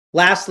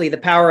Lastly, the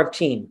power of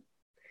team.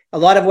 A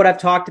lot of what I've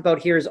talked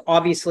about here is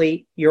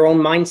obviously your own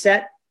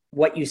mindset,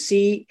 what you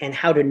see, and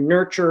how to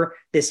nurture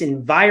this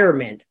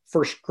environment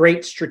for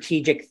great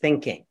strategic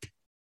thinking.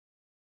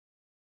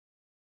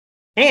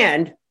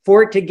 And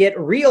for it to get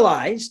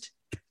realized,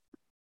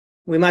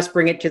 we must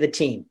bring it to the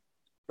team,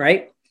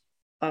 right?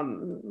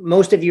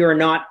 Most of you are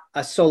not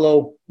a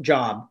solo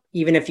job.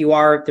 Even if you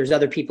are, there's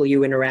other people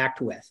you interact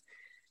with.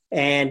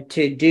 And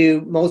to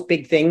do most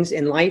big things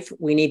in life,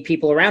 we need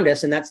people around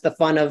us. And that's the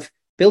fun of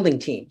building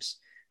teams.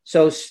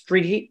 So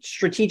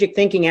strategic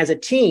thinking as a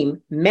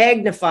team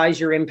magnifies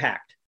your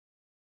impact.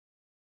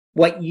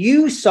 What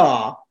you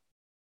saw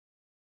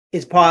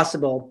is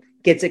possible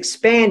gets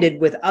expanded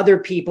with other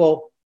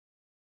people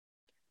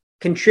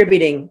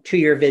contributing to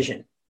your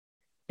vision.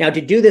 Now,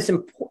 to do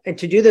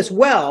this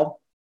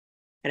well,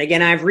 and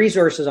again, I have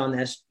resources on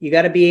this, you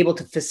got to be able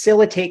to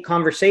facilitate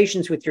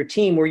conversations with your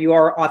team where you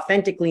are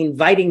authentically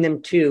inviting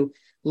them to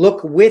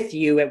look with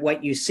you at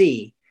what you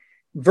see,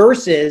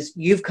 versus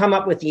you've come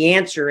up with the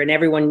answer and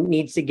everyone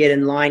needs to get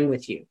in line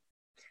with you.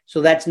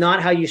 So that's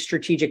not how you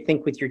strategic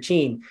think with your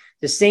team.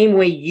 The same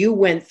way you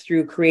went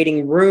through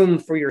creating room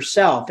for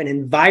yourself, an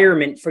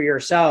environment for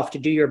yourself to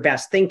do your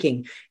best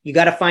thinking, you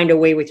got to find a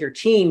way with your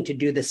team to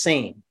do the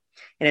same.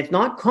 And it's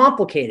not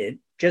complicated.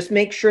 Just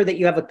make sure that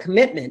you have a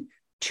commitment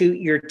to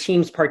your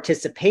team's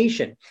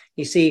participation.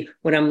 You see,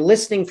 when I'm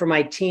listening for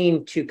my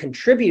team to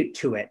contribute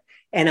to it,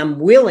 and I'm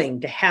willing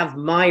to have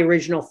my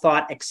original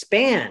thought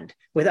expand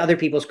with other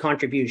people's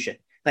contribution,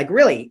 like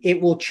really,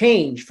 it will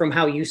change from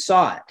how you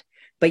saw it,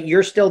 but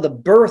you're still the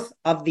birth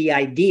of the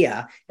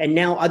idea. And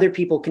now other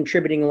people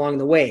contributing along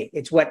the way.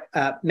 It's what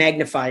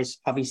magnifies,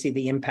 obviously,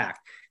 the impact.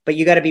 But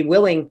you got to be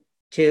willing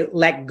to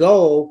let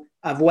go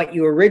of what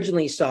you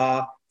originally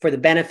saw for the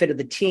benefit of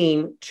the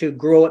team to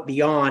grow it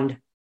beyond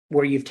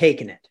where you've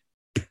taken it.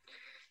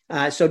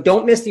 So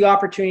don't miss the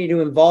opportunity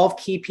to involve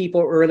key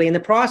people early in the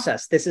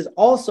process. This is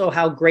also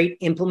how great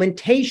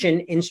implementation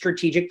in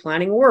strategic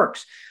planning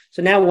works.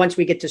 So now once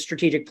we get to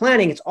strategic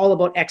planning, it's all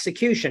about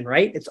execution,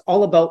 right? It's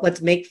all about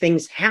let's make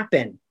things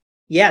happen.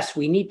 Yes,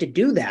 we need to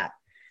do that.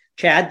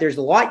 Chad, there's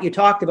a lot you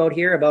talked about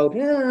here about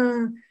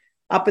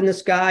up in the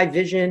sky,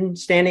 vision,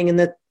 standing in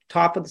the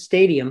top of the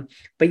stadium.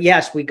 But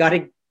yes, we got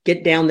to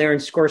get down there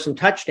and score some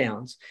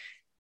touchdowns.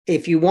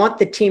 If you want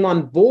the team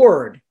on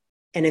board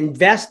and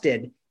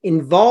invested,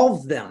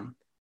 involve them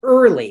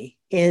early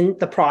in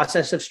the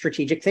process of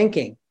strategic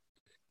thinking.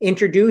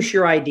 Introduce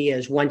your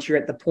ideas once you're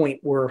at the point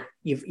where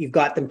you've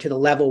got them to the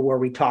level where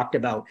we talked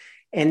about,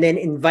 and then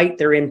invite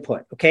their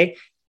input, okay?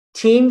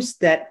 Teams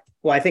that,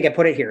 well, I think I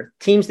put it here,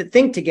 teams that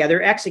think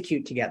together,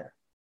 execute together.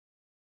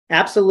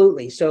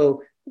 Absolutely.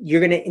 So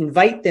you're going to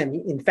invite them,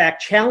 in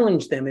fact,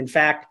 challenge them, in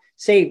fact,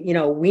 say,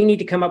 we need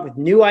to come up with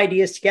new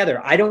ideas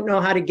together. I don't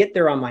know how to get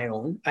there on my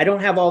own. I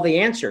don't have all the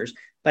answers,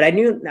 but I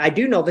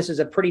do know this is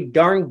a pretty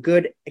darn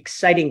good,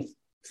 exciting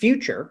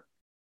future,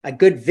 a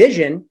good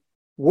vision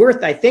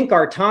worth, I think,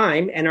 our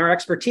time and our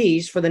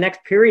expertise for the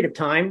next period of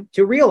time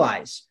to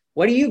realize.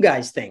 What do you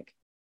guys think?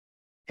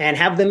 And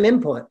have them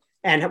input.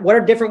 And what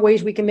are different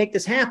ways we can make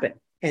this happen?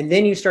 And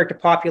then you start to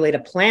populate a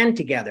plan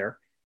together,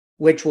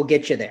 which will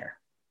get you there.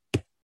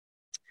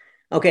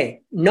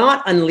 Okay,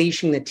 not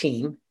unleashing the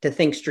team to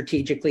think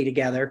strategically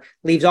together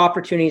leaves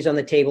opportunities on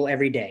the table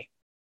every day.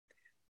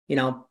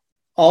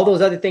 All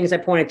those other things I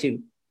pointed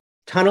to,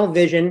 tunnel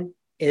vision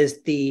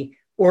is the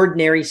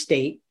ordinary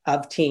state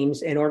of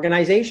teams and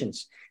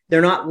organizations. They're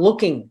not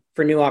looking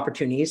for new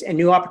opportunities, and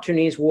new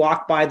opportunities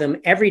walk by them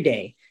every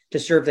day to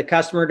serve the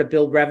customer, to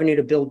build revenue,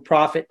 to build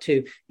profit,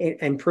 to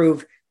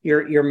improve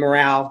your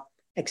morale,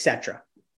 etc.